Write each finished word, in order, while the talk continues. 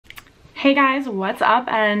Hey guys, what's up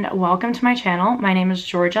and welcome to my channel. My name is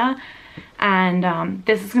Georgia and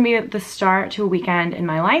this is gonna be the start to a weekend in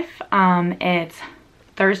my life. It's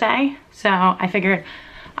Thursday, so I figured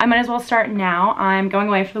I might as well start now. I'm going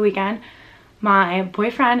away for the weekend. My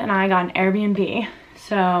boyfriend and I got an Airbnb,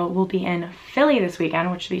 so we'll be in Philly this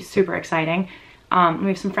weekend, which should be super exciting. We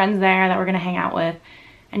have some friends there that we're gonna hang out with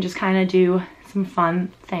and just kind of do some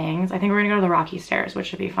fun things. I think we're gonna go to the Rocky Stairs, which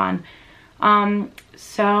should be fun.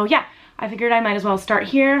 So yeah, I figured I might as well start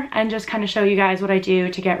here and just kind of show you guys what I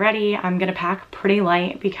do to get ready. I'm gonna pack pretty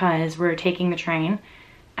light because we're taking the train,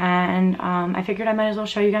 and I figured I might as well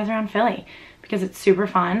show you guys around Philly because it's super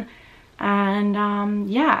fun.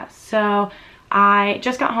 And yeah, so I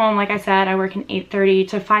just got home. Like I said, I work in 8:30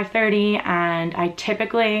 to 5:30, and I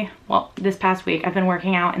typically, well, this past week I've been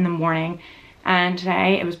working out in the morning, and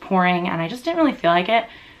today it was pouring and I just didn't really feel like it.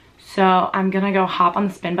 So I'm gonna go hop on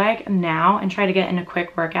the spin bike now and try to get in a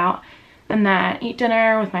quick workout and then eat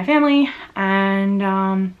dinner with my family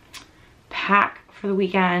and pack for the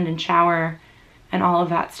weekend and shower and all of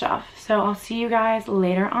that stuff. So I'll see you guys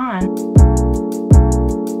later on.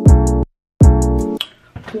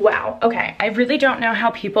 Wow, okay, I really don't know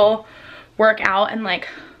how people work out and like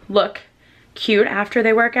look cute after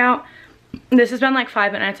they work out. This has been like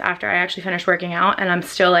 5 minutes after I actually finished working out and I'm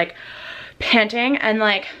still like panting, and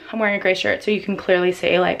like I'm wearing a gray shirt so you can clearly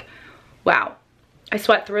see like, wow, I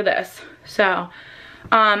sweat through this. So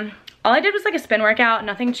all I did was like a spin workout,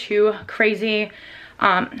 nothing too crazy.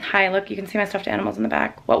 Hi, look, you can see my stuffed animals in the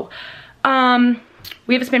back. Whoa.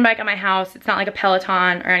 We have a spin bike at my house. It's not like a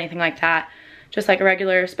Peloton or anything like that, just like a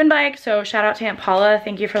regular spin bike. So shout out to Aunt Paula,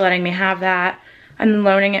 thank you for letting me have that. I'm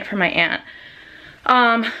loaning it from my aunt.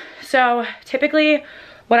 So typically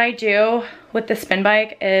what I do with the spin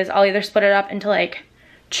bike is I'll either split it up into like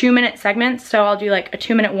 2-minute segments. So I'll do like a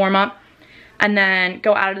 2-minute warm up and then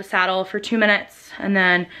go out of the saddle for 2 minutes and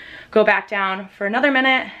then go back down for another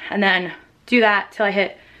minute and then do that till I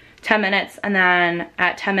hit 10 minutes. And then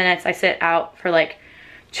at 10 minutes I sit out for like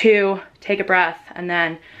 2, take a breath, and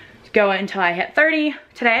then go until I hit 30.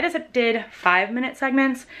 Today I just did 5-minute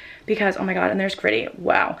segments because, oh my God, and there's Gritty,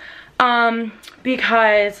 wow.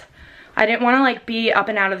 Because I didn't want to like be up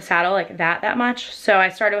and out of the saddle like that much. So I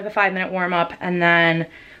started with a 5-minute warm up and then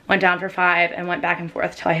went down for 5 and went back and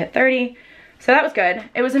forth till I hit 30. So that was good.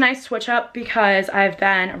 It was a nice switch up because I've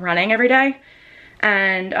been running every day.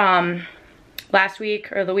 And last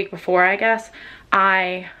week or the week before, I guess,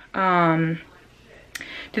 I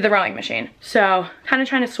did the rowing machine. So kind of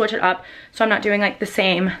trying to switch it up so I'm not doing like the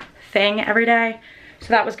same thing every day. So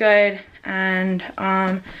that was good. And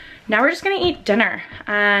now we're just gonna eat dinner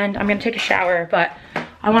and I'm gonna take a shower, but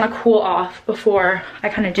I wanna cool off before I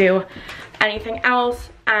kind of do anything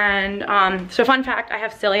else. And so fun fact, I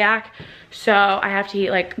have celiac, so I have to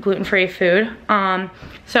eat like gluten-free food.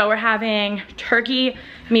 So we're having turkey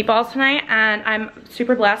meatballs tonight, and I'm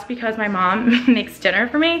super blessed because my mom makes dinner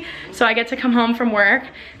for me. So I get to come home from work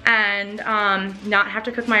and not have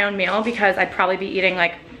to cook my own meal because I'd probably be eating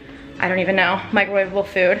like, I don't even know, microwavable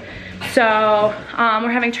food. So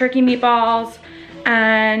we're having turkey meatballs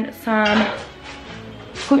and some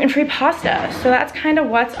gluten-free pasta. So that's kind of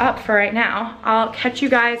what's up for right now. I'll catch you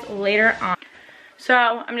guys later on. So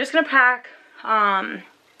I'm just gonna pack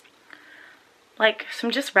like some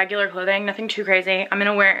just regular clothing, nothing too crazy. I'm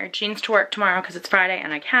gonna wear jeans to work tomorrow because it's Friday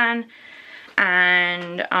and I can.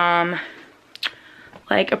 And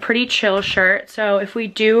like a pretty chill shirt. So if we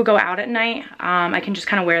do go out at night, I can just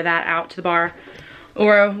kind of wear that out to the bar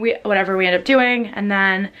or whatever we end up doing. And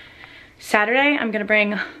then Saturday, I'm gonna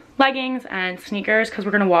bring leggings and sneakers because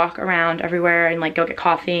we're gonna walk around everywhere and like go get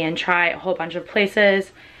coffee and try a whole bunch of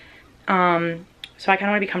places. So I kind of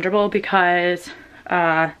want to be comfortable because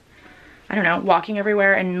I don't know, walking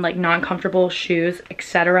everywhere in like non-comfortable shoes,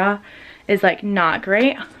 etc. is like not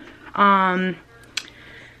great. And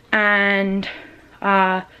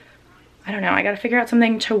I don't know, I gotta figure out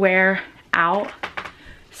something to wear out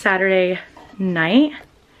Saturday night.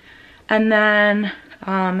 And then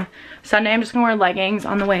Sunday I'm just gonna wear leggings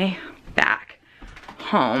on the way back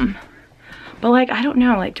home. But like, I don't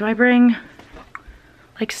know, like do I bring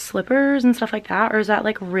like slippers and stuff like that, or is that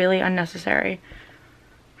like really unnecessary?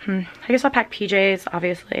 I guess I'll pack PJs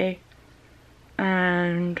obviously,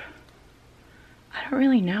 and I don't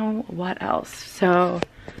really know what else. So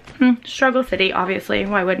struggle city, obviously,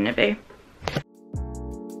 why wouldn't it be?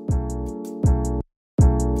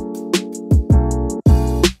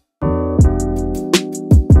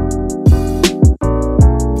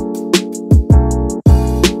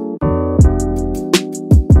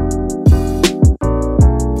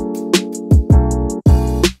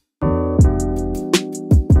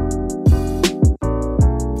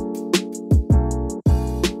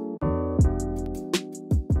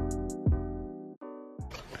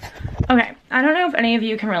 many of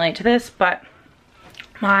you can relate to this, but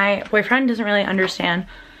my boyfriend doesn't really understand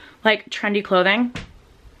like trendy clothing.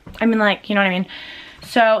 I mean, like, you know what I mean?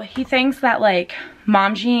 So he thinks that like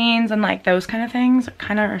mom jeans and like those kind of things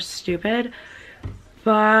kind of are stupid,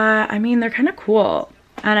 but I mean, they're kind of cool.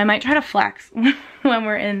 And I might try to flex when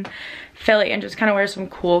we're in Philly and just kind of wear some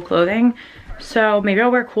cool clothing. So maybe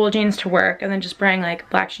I'll wear cool jeans to work and then just bring like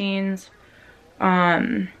black jeans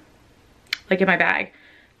like in my bag,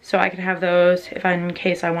 so I can have those if in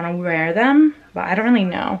case I want to wear them, but I don't really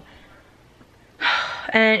know.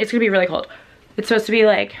 And it's gonna be really cold. It's supposed to be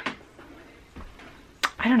like,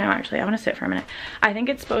 I don't know, actually, I want to sit for a minute. I think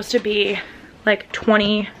it's supposed to be like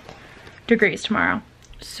 20 degrees tomorrow.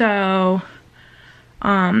 So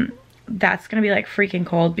that's gonna be like freaking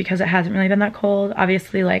cold because it hasn't really been that cold.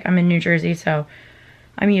 Obviously, like, I'm in New Jersey, so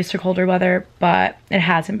I'm used to colder weather, but it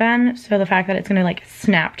hasn't been. So the fact that it's gonna like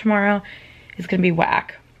snap tomorrow is gonna be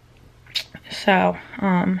whack. So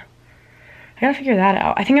I gotta figure that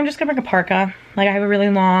out. I think I'm just gonna bring a parka. Like, I have a really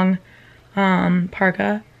long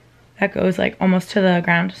parka that goes like almost to the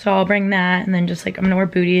ground, so I'll bring that, and then just like I'm gonna wear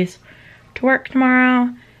booties to work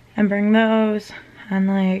tomorrow and bring those. And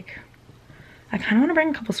like, I kind of want to bring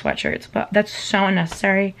a couple sweatshirts, but that's so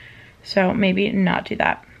unnecessary, so maybe not do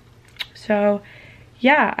that. So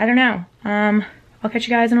yeah, I don't know. I'll catch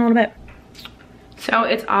you guys in a little bit. So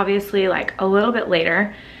it's obviously like a little bit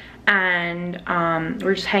later, and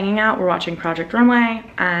we're just hanging out. We're watching Project Runway,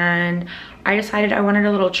 and I decided I wanted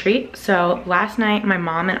a little treat. So last night my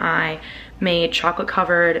mom and I made chocolate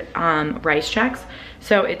covered rice checks.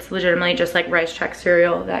 So it's legitimately just like rice check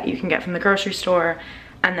cereal that you can get from the grocery store,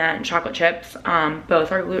 and then chocolate chips.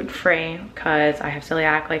 Both are gluten-free because I have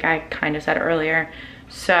celiac, like I kind of said earlier.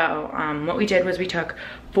 So what we did was we took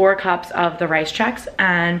 4 cups of the rice checks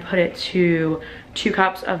and put it to 2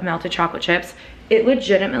 cups of melted chocolate chips. It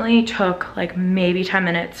legitimately took like maybe 10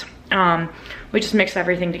 minutes. We just mixed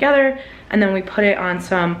everything together, and then we put it on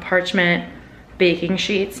some parchment baking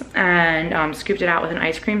sheets and scooped it out with an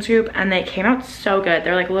ice cream scoop, and they came out so good.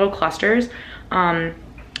 They're like little clusters. Let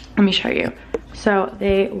me show you. So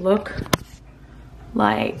they look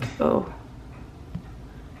like, oh,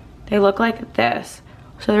 they look like this.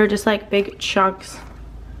 So they're just like big chunks.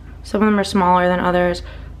 Some of them are smaller than others,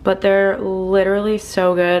 but they're literally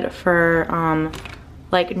so good for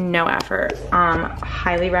like no effort.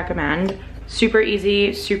 Highly recommend. Super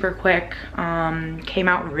easy, super quick, came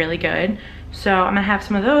out really good. So I'm gonna have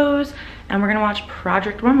some of those, and we're gonna watch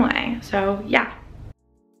Project Runway. So yeah.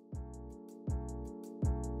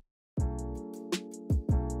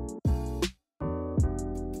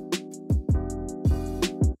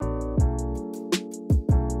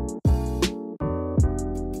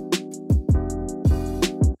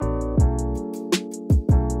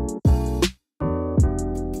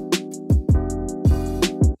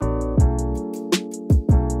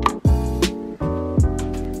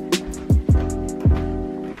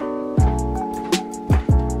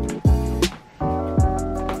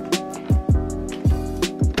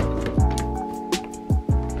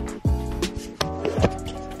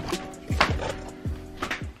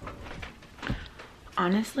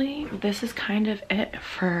 Honestly, this is kind of it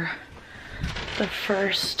for the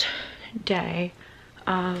first day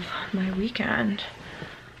of my weekend.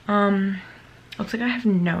 Looks like I have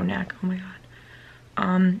no neck. Oh my god.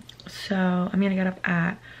 So I'm gonna get up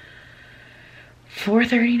at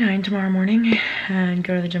 4:39 tomorrow morning and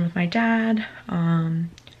go to the gym with my dad. And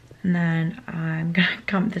then I'm gonna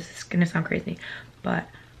come. This is gonna sound crazy, but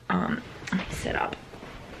let me sit up.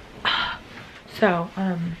 So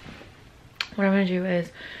what I'm gonna do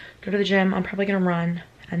is go to the gym. I'm probably gonna run,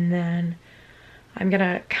 and then I'm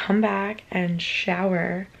gonna come back and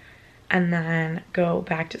shower, and then go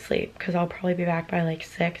back to sleep because I'll probably be back by like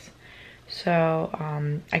 6. So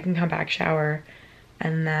I can come back, shower,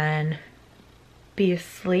 and then be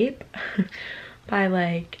asleep by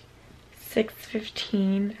like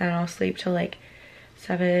 6:15, and I'll sleep till like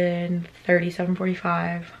 7:30,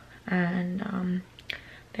 7:45, and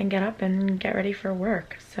then get up and get ready for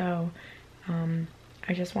work. So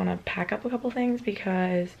I just want to pack up a couple things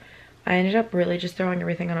because I ended up really just throwing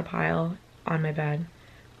everything on a pile on my bed,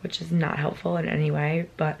 which is not helpful in any way,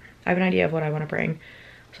 but I have an idea of what I want to bring.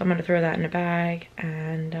 So I'm going to throw that in a bag,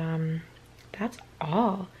 and that's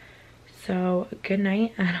all. So good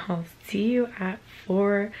night, and I'll see you at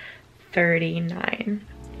 4:39.